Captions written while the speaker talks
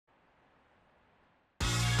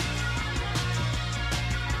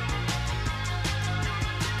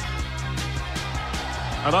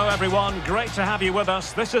Hello everyone, great to have you with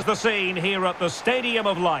us. This is the scene here at the Stadium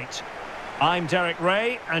of Light. I'm Derek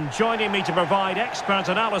Ray, and joining me to provide expert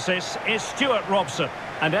analysis is Stuart Robson.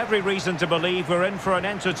 And every reason to believe we're in for an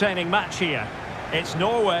entertaining match here. It's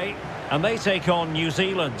Norway, and they take on New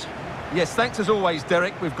Zealand. Yes, thanks as always,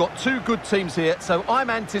 Derek. We've got two good teams here, so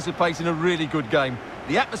I'm anticipating a really good game.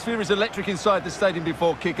 The atmosphere is electric inside the stadium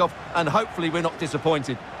before kick-off, and hopefully we're not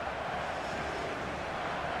disappointed.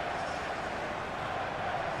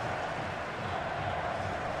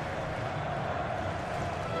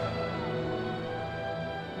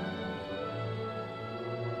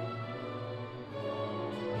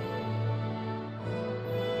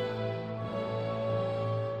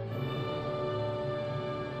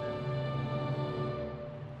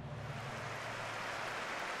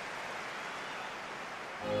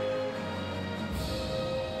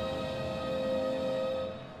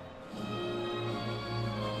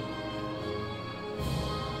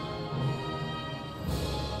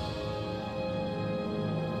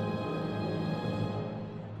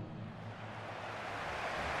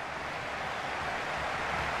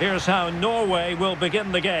 Here's how Norway will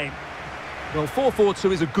begin the game. Well,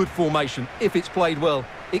 4-4-2 is a good formation if it's played well.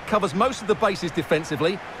 It covers most of the bases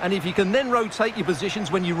defensively, and if you can then rotate your positions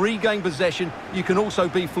when you regain possession, you can also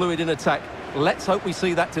be fluid in attack. Let's hope we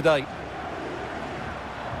see that today.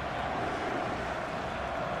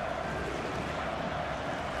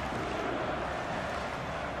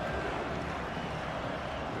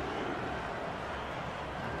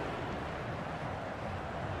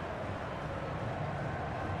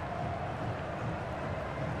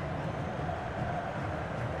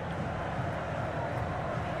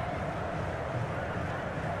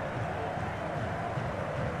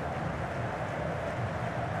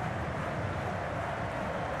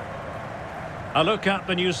 A look at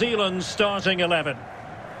the New Zealand starting 11.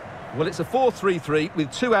 Well, it's a 4-3-3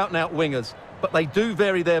 with two out-and-out wingers, but they do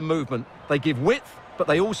vary their movement. They give width, but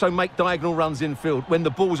they also make diagonal runs infield when the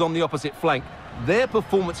ball's on the opposite flank. Their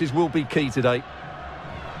performances will be key today.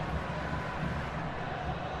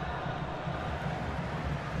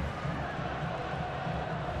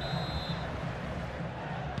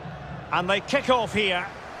 And they kick off here.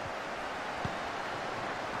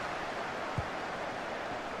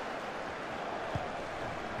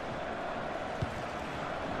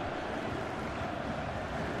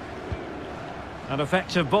 An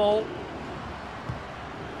effective ball.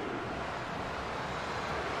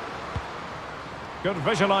 Good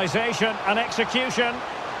visualisation and execution.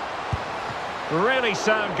 Really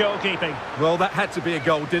sound goalkeeping. Well, that had to be a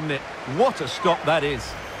goal, didn't it? What a stop that is.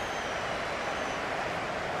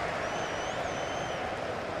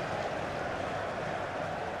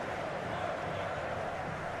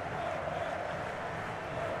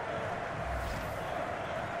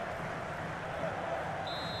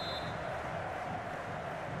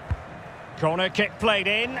 Corner kick played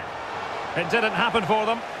in. It didn't happen for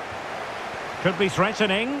them. Could be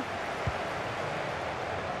threatening.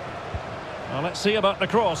 Well, let's see about the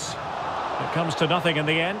cross. It comes to nothing in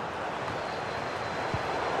the end.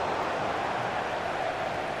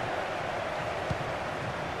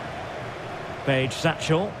 Page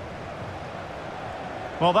Satchel.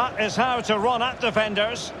 Well, that is how to run at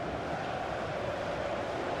defenders.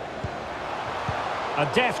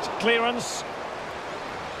 A deft clearance.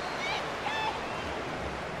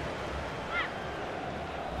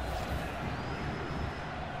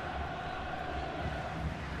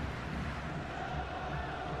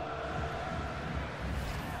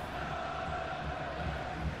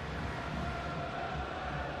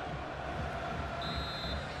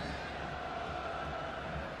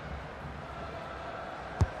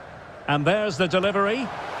 And there's the delivery.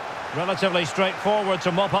 Relatively straightforward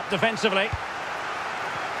to mop up defensively.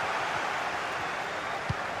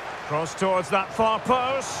 Cross towards that far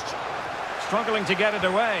post. Struggling to get it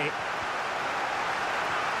away.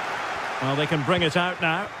 Well, they can bring it out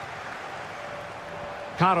now.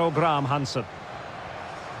 Karo Graham Hansen.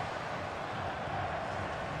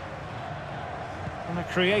 And a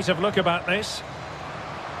creative look about this.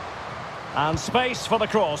 And space for the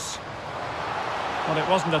cross. Well, it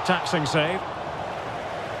wasn't a taxing save.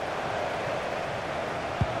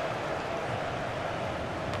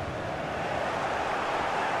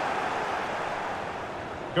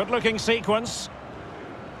 Good-looking sequence.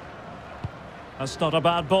 That's not a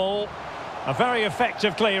bad ball. A very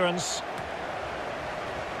effective clearance.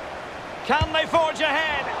 Can they forge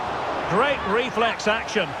ahead? Great reflex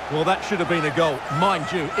action. Well, that should have been a goal. Mind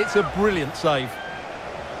you, it's a brilliant save.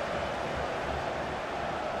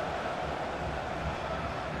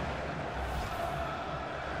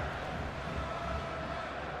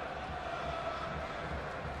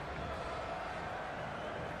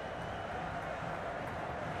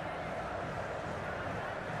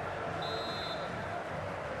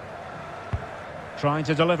 Trying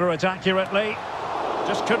to deliver it accurately.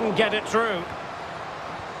 Just couldn't get it through.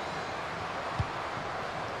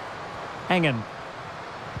 Engen.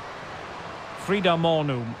 Frida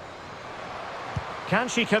Mornum. Can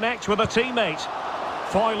she connect with a teammate?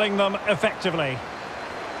 Foiling them effectively.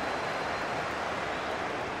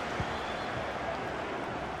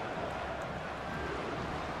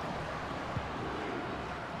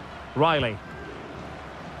 Riley.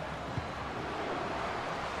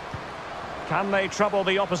 Can they trouble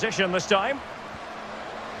the opposition this time?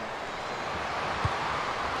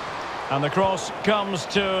 And the cross comes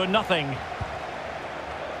to nothing.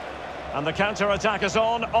 And the counter-attack is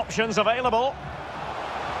on. Options available.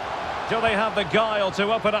 Do they have the guile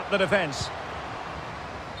to open up the defence?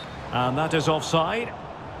 And that is offside.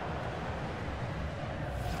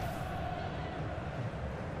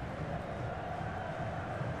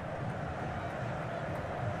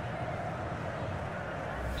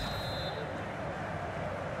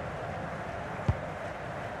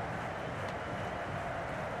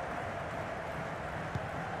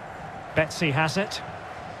 Betsy has it.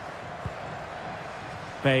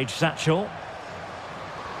 Page Satchel.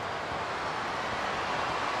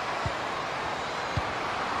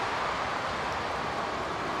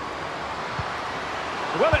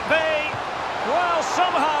 Will it be? Well,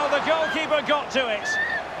 somehow the goalkeeper got to it.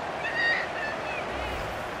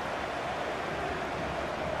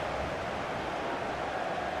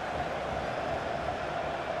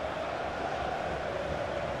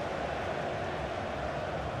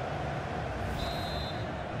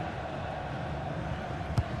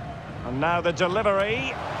 And now the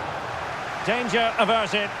delivery. Danger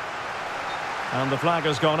averted. And the flag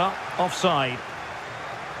has gone up. Offside.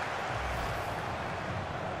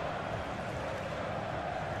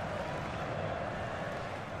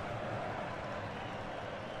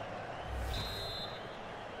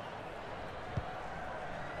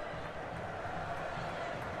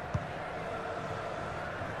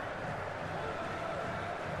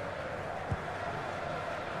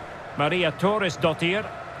 Maria Torres-Dottir.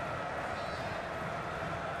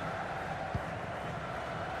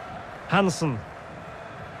 Hansen.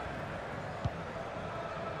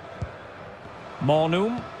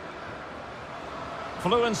 Mornum.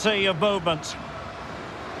 Fluency of movement.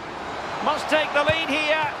 Must take the lead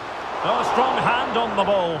here. Oh, strong hand on the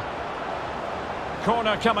ball.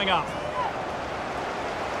 Corner coming up.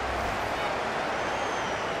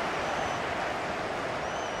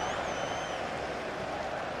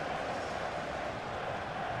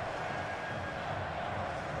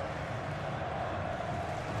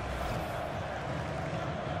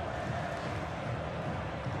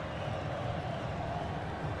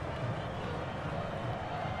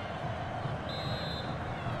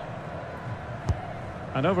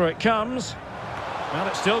 And over it comes. Well,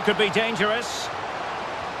 it still could be dangerous.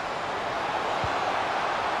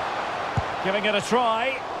 Giving it a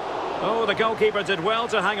try. Oh, the goalkeeper did well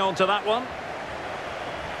to hang on to that one.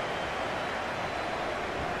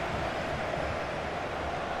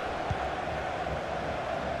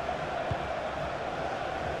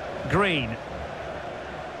 Green.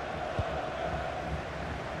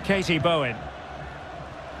 Katie Bowen.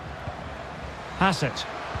 Hassett.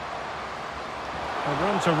 A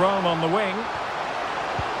room to roam on the wing.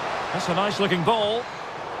 That's a nice looking ball.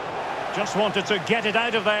 Just wanted to get it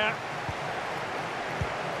out of there.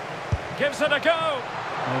 Gives it a go.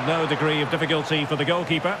 Well, no degree of difficulty for the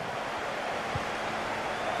goalkeeper.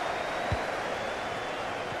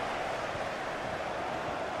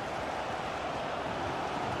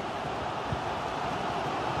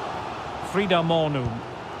 Frida Mornum.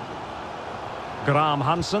 Graham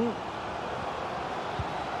Hansen.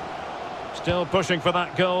 Still pushing for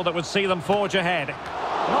that goal that would see them forge ahead.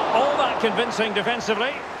 Not all that convincing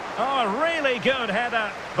defensively. Oh, a really good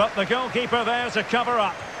header. But the goalkeeper there to cover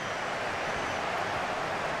up.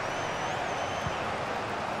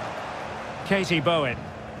 Katie Bowen.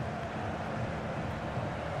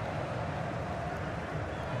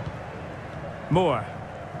 Moore.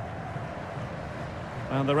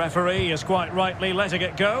 And the referee is quite rightly letting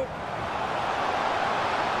it go.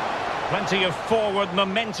 Plenty of forward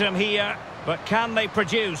momentum here, but can they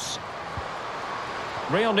produce?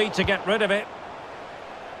 Real need to get rid of it.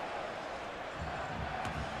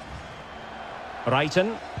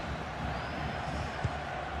 Brighton.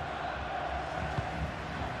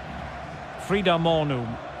 Frida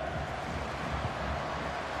Mornum.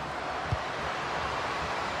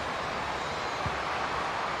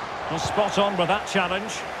 Well, spot on with that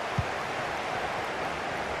challenge.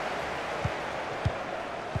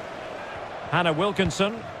 Hannah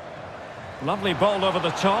Wilkinson. Lovely ball over the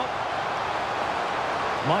top.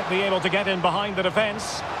 Might be able to get in behind the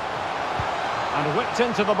defence. And whipped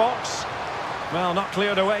into the box. Well, not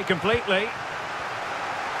cleared away completely.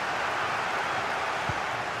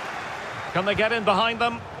 Can they get in behind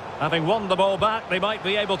them? Having won the ball back, they might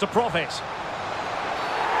be able to profit.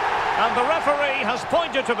 And the referee has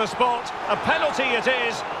pointed to the spot. A penalty it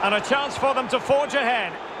is, and a chance for them to forge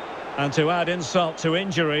ahead. And to add insult to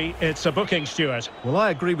injury, it's a booking, Stuart. Well,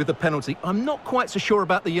 I agree with the penalty. I'm not quite so sure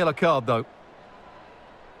about the yellow card, though.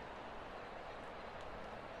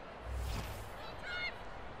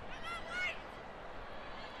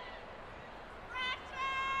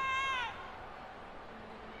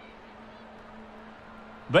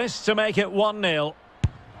 This to make it 1-0. And that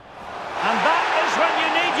is when you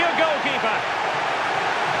need your goalkeeper.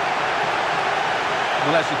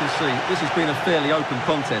 Well, as you can see, this has been a fairly open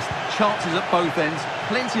contest. Chances at both ends,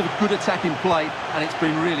 plenty of good attacking play, and it's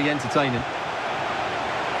been really entertaining.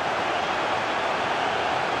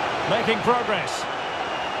 Making progress.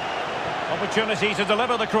 Opportunity to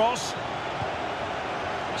deliver the cross.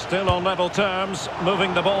 Still on level terms,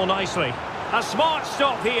 moving the ball nicely. A smart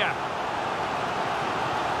stop here.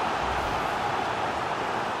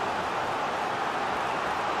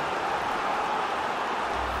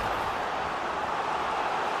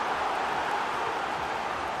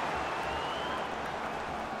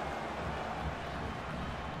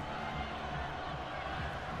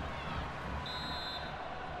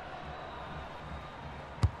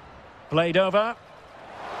 Played over.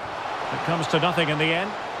 It comes to nothing in the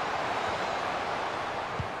end.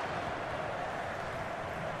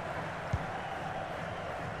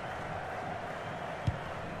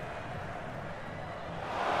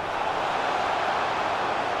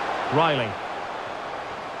 Riley.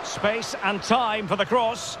 Space and time for the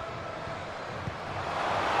cross.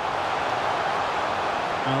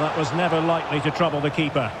 Well, that was never likely to trouble the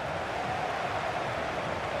keeper.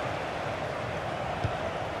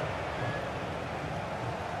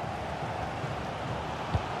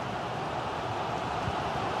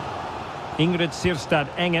 Ingrid Sirstad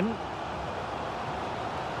Engen.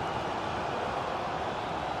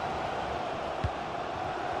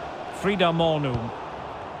 Frida Mornum.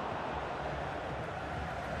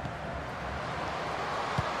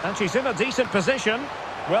 And she's in a decent position.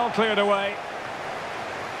 Well cleared away.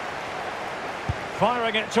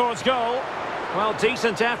 Firing it towards goal. Well,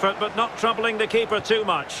 decent effort, but not troubling the keeper too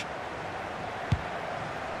much.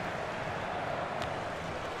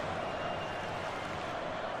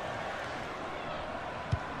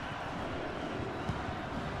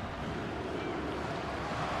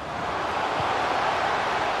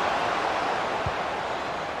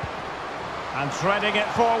 And threading it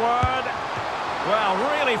forward.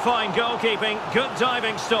 Well, really fine goalkeeping. Good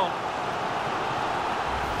diving stop.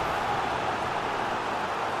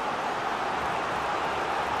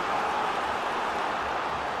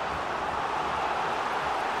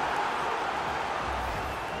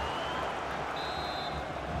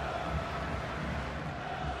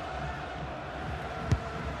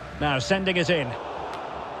 Now sending it in.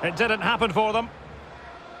 It didn't happen for them.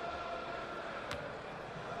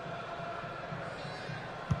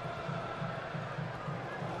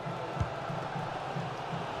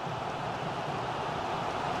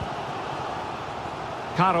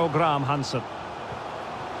 Karo Graham Hansen.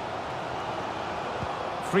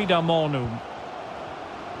 Frida Mornum.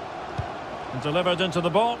 Delivered into the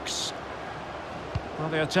box. Well,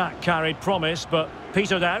 the attack carried promise, but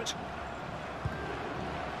petered out.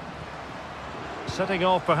 Setting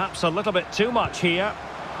off perhaps a little bit too much here.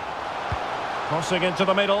 Crossing into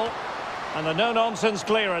the middle. And a no-nonsense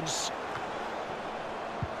clearance.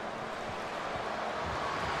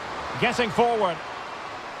 Getting forward.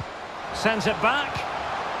 Sends it back.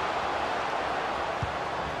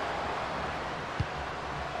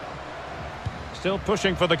 Still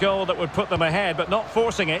pushing for the goal that would put them ahead, but not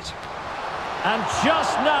forcing it. And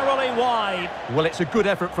just narrowly wide. Well, it's a good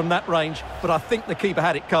effort from that range, but I think the keeper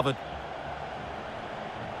had it covered.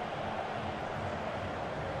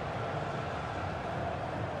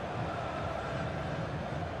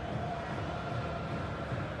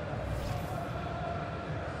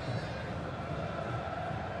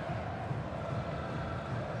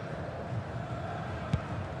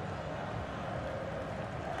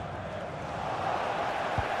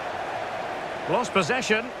 Lost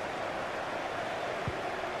possession.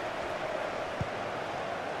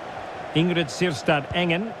 Ingrid Sirstad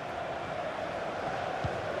Engen.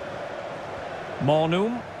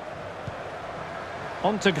 Mornum.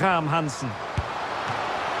 On to Graham Hansen.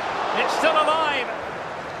 It's still alive.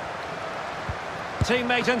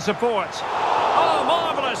 Teammate in support. Oh,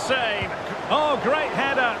 marvellous save. Oh, great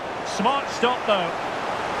header. Smart stop, though.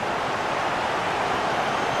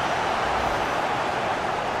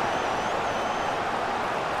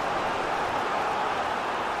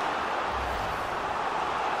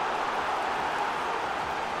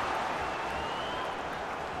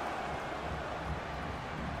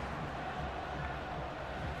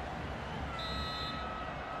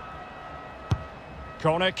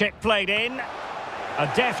 Corner kick played in.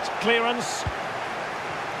 A deft clearance.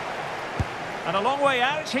 And a long way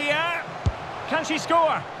out here. Can she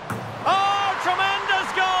score? Oh, tremendous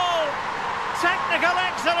goal! Technical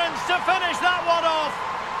excellence to finish that one off.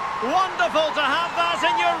 Wonderful to have that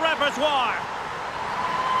in your repertoire.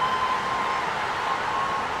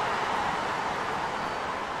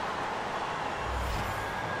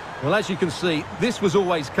 Well, as you can see, this was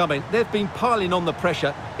always coming. They've been piling on the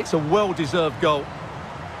pressure. It's a well-deserved goal.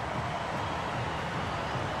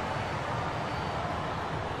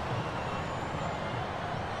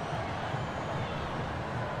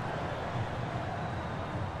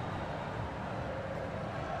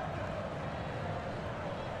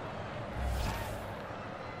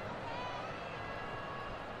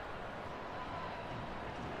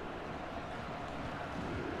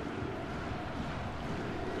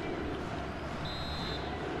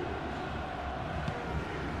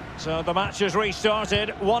 So the match has restarted,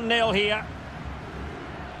 1-0 here.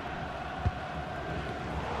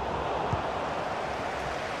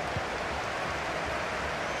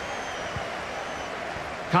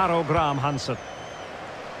 Karo Graham Hansen.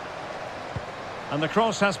 And the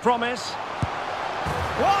cross has promise.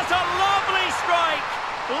 What a lovely strike!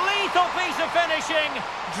 Lethal piece of finishing,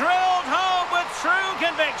 drilled home with true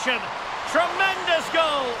conviction. Tremendous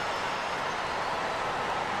goal!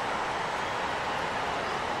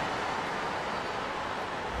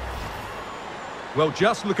 Well,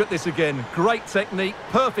 just look at this again. Great technique,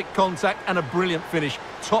 perfect contact and a brilliant finish.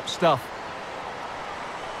 Top stuff.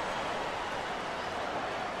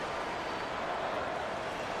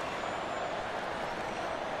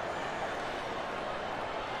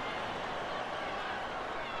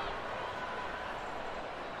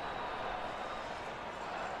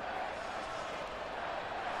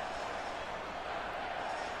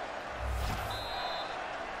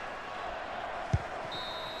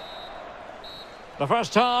 The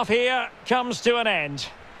first half here comes to an end.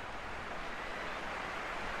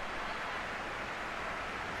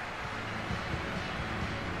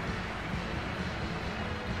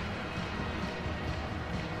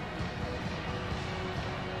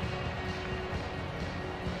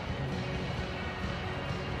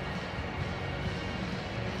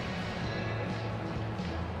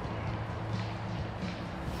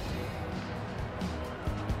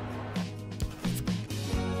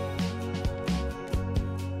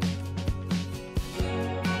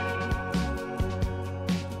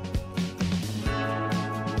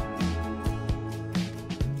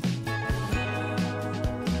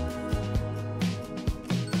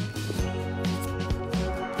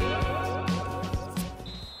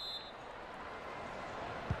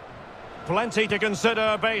 Plenty to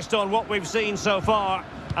consider based on what we've seen so far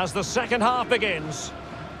as the second half begins.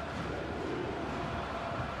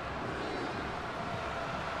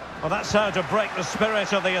 Well, that's how to break the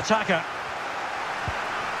spirit of the attacker.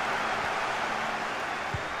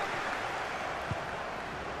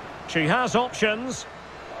 She has options.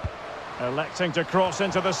 Electing to cross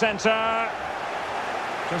into the centre.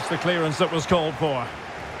 Just the clearance that was called for.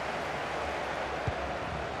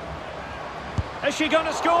 Is she going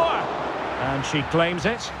to score? And she claims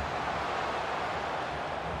it.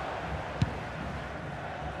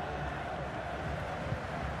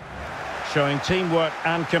 Showing teamwork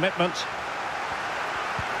and commitment.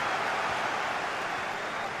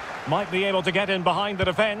 Might be able to get in behind the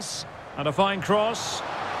defence. And a fine cross.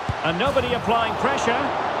 And nobody applying pressure.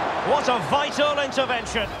 What a vital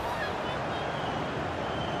intervention.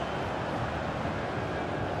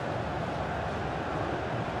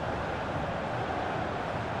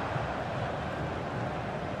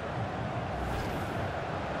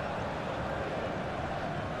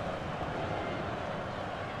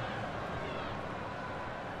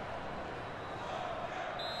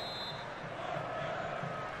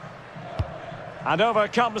 And over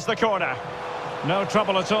comes the corner. No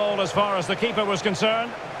trouble at all as far as the keeper was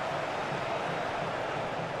concerned.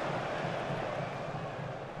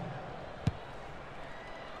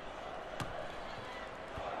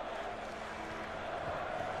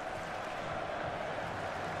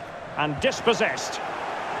 And dispossessed.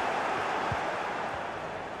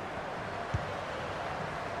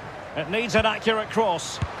 It needs an accurate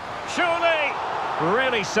cross. Surely!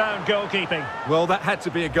 Really sound goalkeeping. Well, that had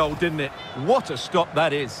to be a goal, didn't it? What a stop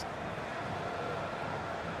that is.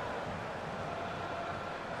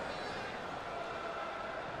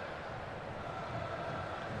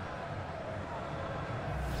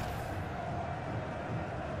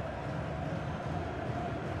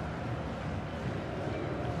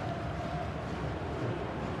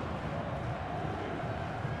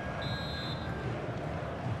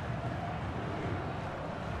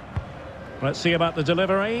 Let's see about the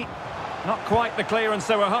delivery. Not quite the clearance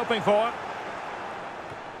they were hoping for.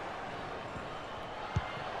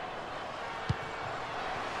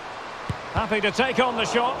 Happy to take on the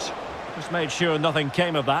shot. Just made sure nothing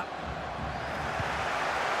came of that.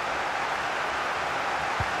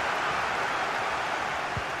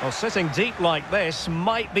 Well, sitting deep like this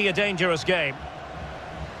might be a dangerous game.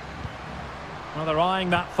 Well, they're eyeing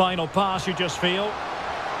that final pass, you just feel.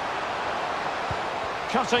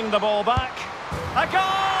 Cutting the ball back. A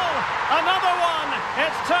goal! Another one!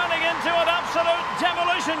 It's turning into an absolute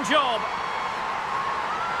demolition job.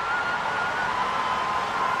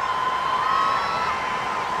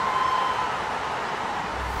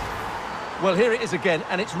 Well, here it is again,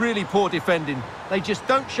 and it's really poor defending. They just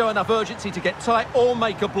don't show enough urgency to get tight or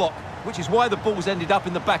make a block, which is why the ball's ended up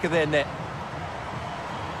in the back of their net.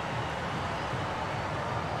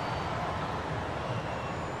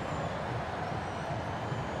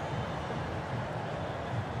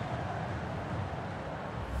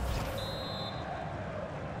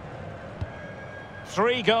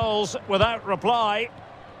 Three goals without reply.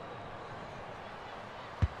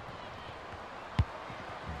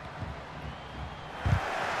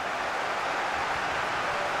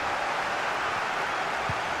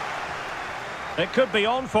 It could be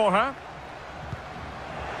on for her.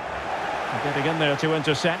 Getting in there to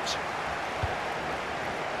intercept.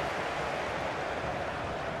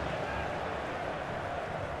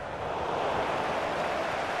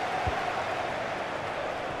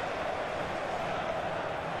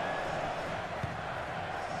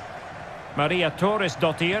 Maria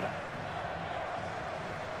Torres-Dottir.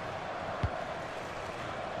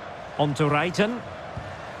 On to Reiten.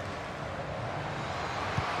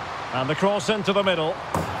 And the cross into the middle.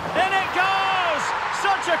 In it goes!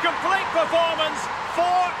 Such a complete performance. 4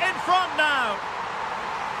 in front now.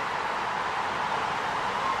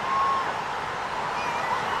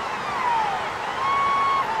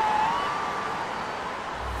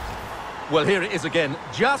 Well, here it is again.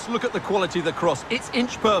 Just look at the quality of the cross. It's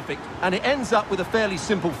inch perfect, and it ends up with a fairly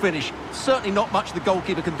simple finish. Certainly not much the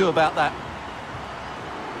goalkeeper can do about that.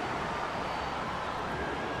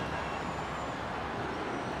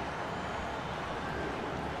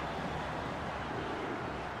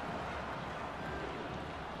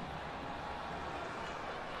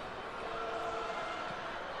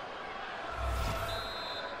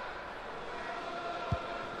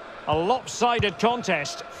 A lopsided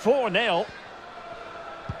contest, 4-0.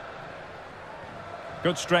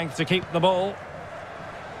 Good strength to keep the ball.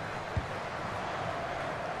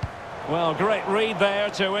 Well, great read there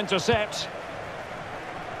to intercept.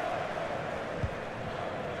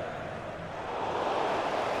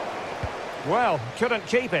 Well, couldn't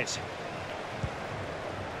keep it.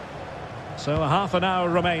 So a half an hour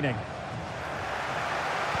remaining.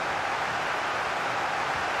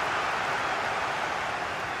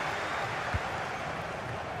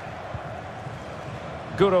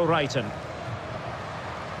 Guro Reiten.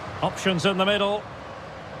 Options in the middle.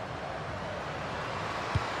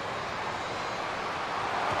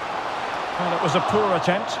 Well, it was a poor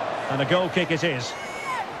attempt, and a goal kick it is.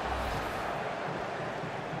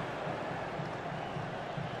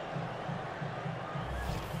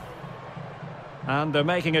 And they're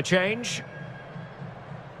making a change.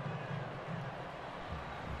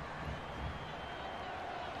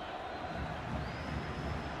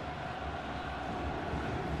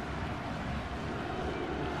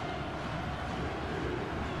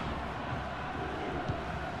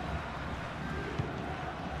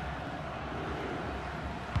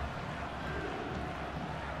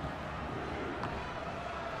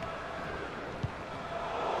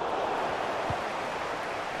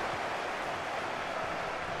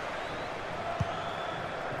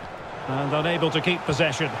 And unable to keep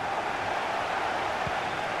possession.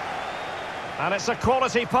 And it's a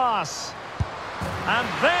quality pass. And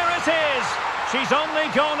there it is! She's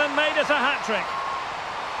only gone and made it a hat-trick.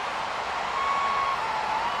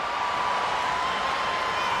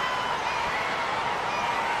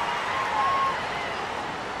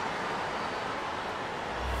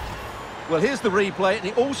 Well, here's the replay, and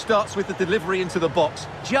it all starts with the delivery into the box.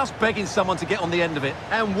 Just begging someone to get on the end of it.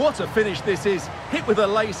 And what a finish this is. Hit with the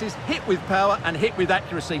laces, hit with power, and hit with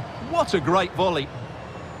accuracy. What a great volley.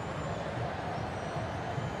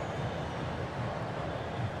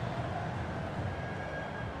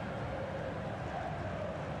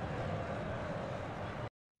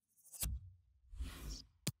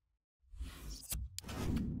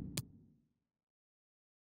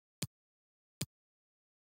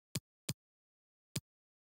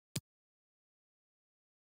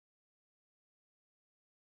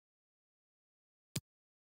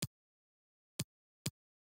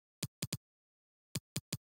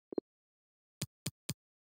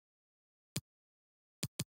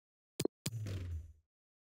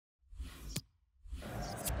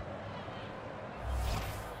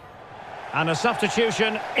 And a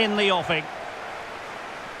substitution in the offing.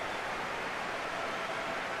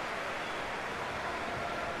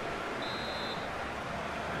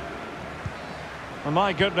 Oh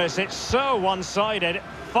my goodness, it's so one-sided.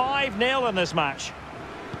 5-0 in this match.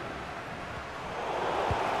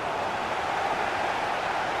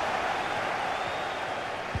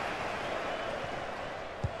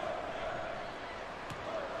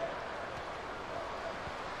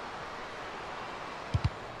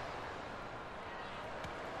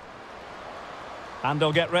 And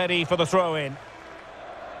they'll get ready for the throw-in.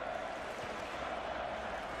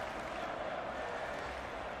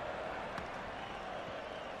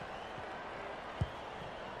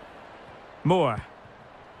 Moore.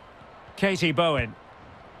 Katie Bowen.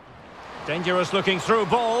 Dangerous looking through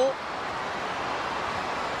ball.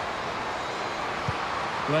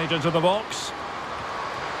 Played into the box.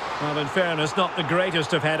 Well, in fairness, not the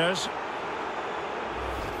greatest of headers.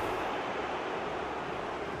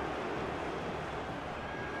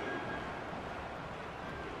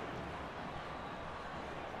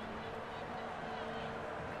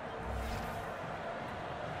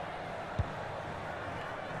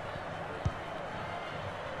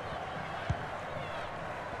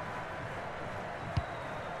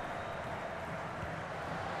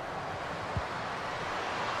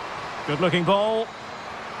 Good-looking ball.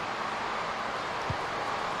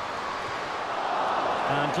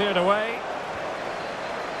 And cleared away.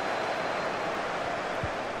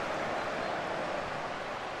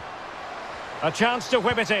 A chance to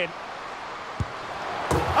whip it in.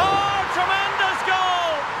 Oh, tremendous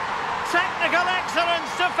goal! Technical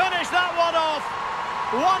excellence to finish that one off.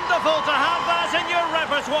 Wonderful to have that in your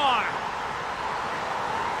repertoire.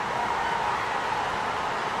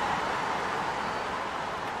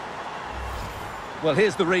 Well,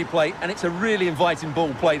 here's the replay, and it's a really inviting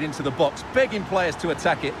ball played into the box, begging players to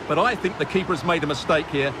attack it, but I think the keeper has made a mistake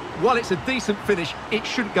here. While it's a decent finish, it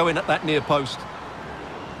shouldn't go in at that near post.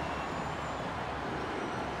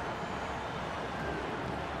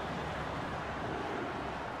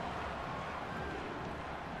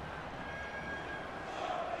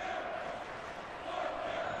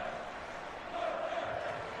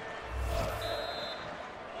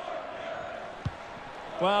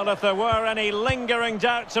 Well, if there were any lingering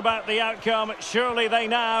doubts about the outcome, surely they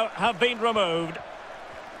now have been removed.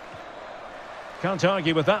 Can't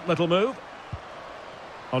argue with that little move.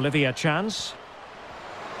 Olivia Chance.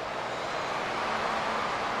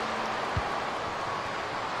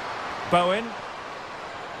 Bowen.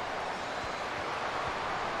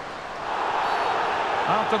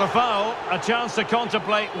 After the foul, a chance to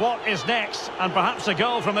contemplate what is next, and perhaps a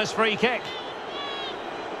goal from this free kick.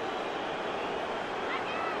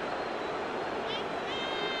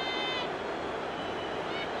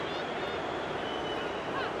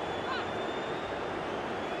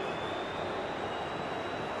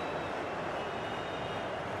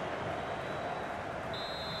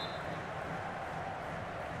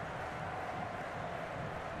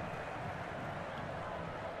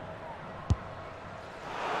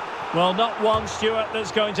 Well, not one, Stuart,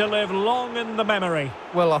 that's going to live long in the memory.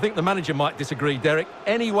 Well, I think the manager might disagree, Derek.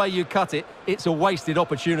 Any way you cut it, it's a wasted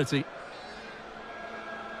opportunity.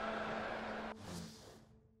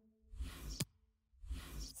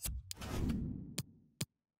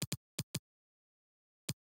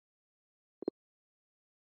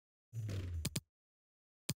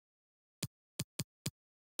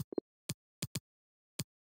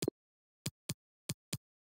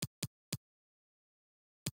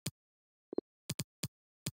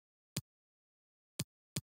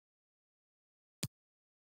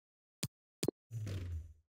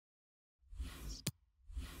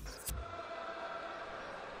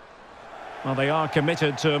 Well, they are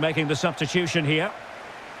committed to making the substitution here.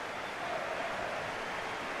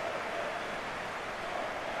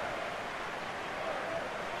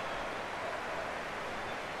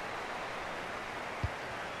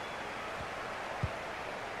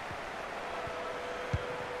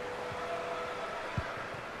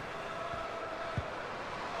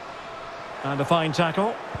 And a fine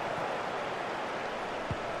tackle.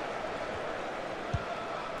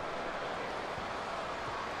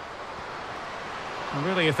 A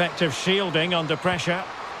really effective shielding under pressure.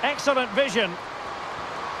 Excellent vision.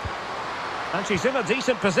 And she's in a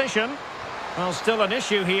decent position. Well, still an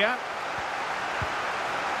issue here.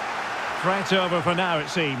 Threat over for now, it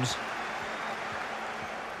seems.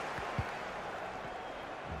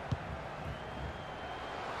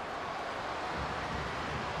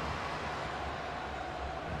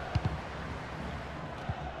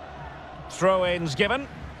 Throw-ins given.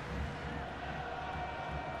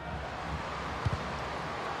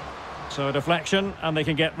 So a deflection, and they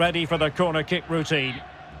can get ready for the corner kick routine.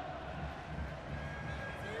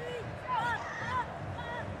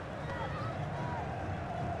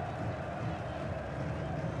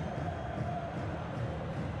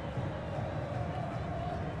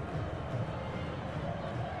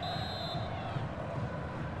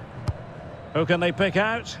 Who can they pick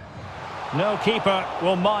out? No keeper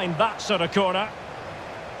will mind that sort of corner.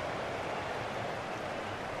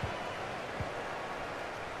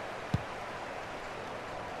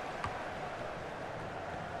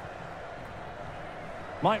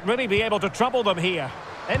 Might really be able to trouble them here.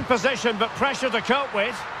 In position, but pressure to cope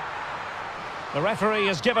with. The referee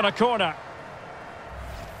has given a corner.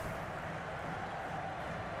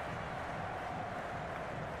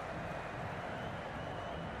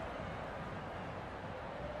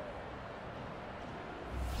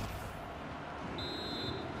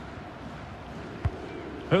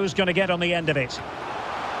 Who's going to get on the end of it?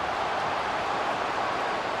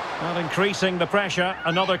 Well, increasing the pressure.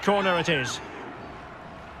 Another corner it is.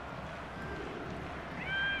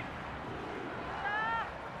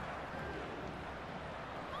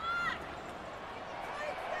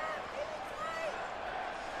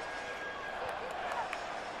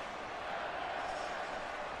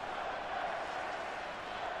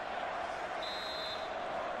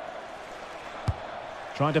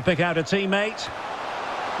 Trying to pick out a teammate.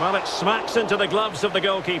 Well, it smacks into the gloves of the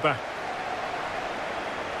goalkeeper.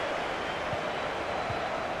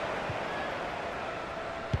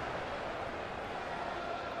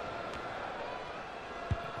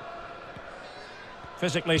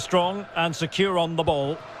 Physically strong and secure on the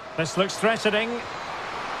ball. This looks threatening.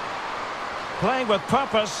 Playing with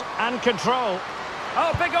purpose and control.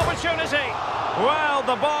 Oh, big opportunity. Well,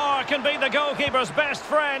 the bar can be the goalkeeper's best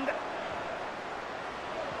friend.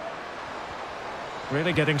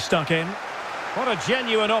 Really getting stuck in. What a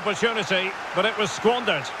genuine opportunity, but it was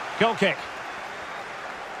squandered. Goal kick.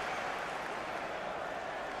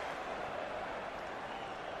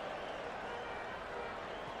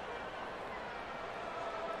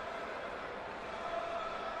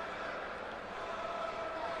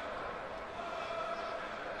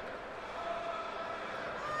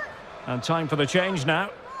 And time for the change now.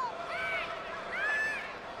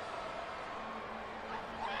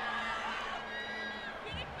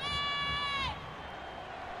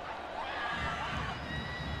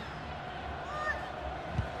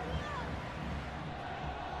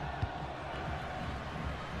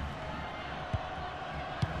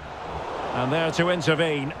 And there to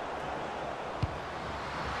intervene.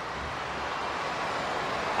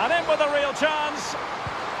 And in with a real chance.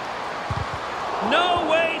 No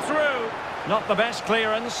way through. Not the best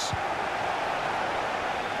clearance.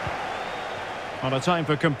 On a time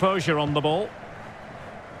for composure on the ball.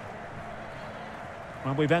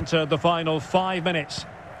 Well, we've entered the final 5 minutes.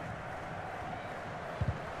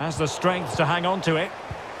 Has the strength to hang on to it.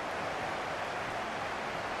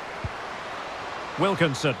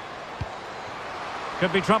 Wilkinson.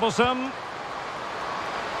 Could be troublesome.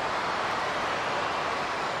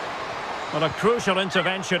 Well, a crucial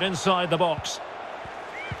intervention inside the box.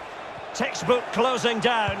 Textbook closing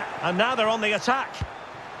down, and now they're on the attack.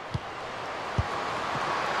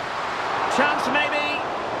 Chance maybe.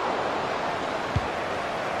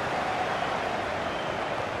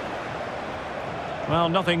 Well,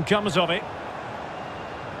 nothing comes of it.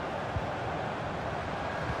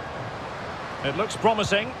 It looks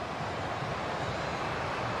promising.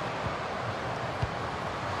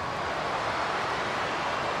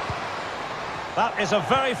 That is a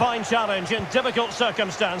very fine challenge in difficult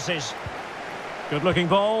circumstances. Good-looking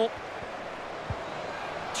ball.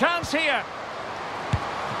 Chance here.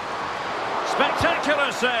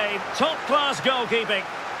 Spectacular save. Top-class goalkeeping.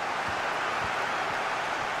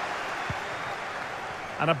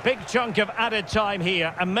 And a big chunk of added time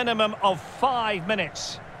here. A minimum of 5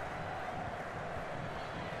 minutes.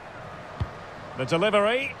 The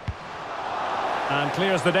delivery. And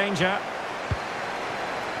clears the danger.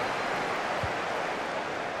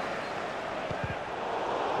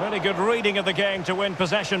 Really good reading of the game to win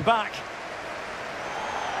possession back.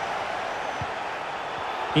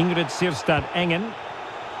 Ingrid Sirstad Engen.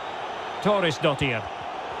 Torisdottir.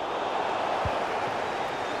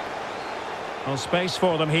 Well, space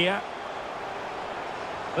for them here.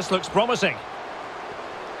 This looks promising.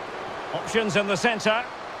 Options in the centre.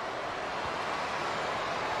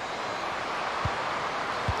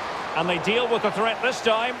 And they deal with the threat this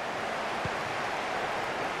time.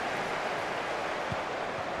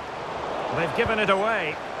 They've given it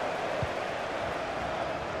away.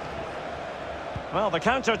 Well, the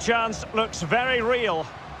counter chance looks very real.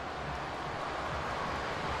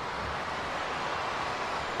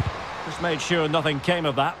 Just made sure nothing came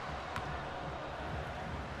of that.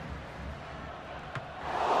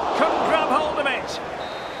 Couldn't grab hold of it.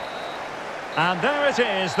 And there it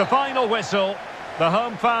is, the final whistle. The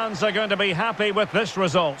home fans are going to be happy with this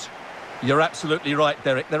result. You're absolutely right,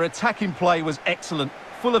 Derek. Their attacking play was excellent,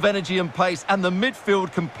 full of energy and pace, and the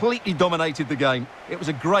midfield completely dominated the game. It was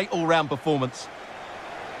a great all-round performance.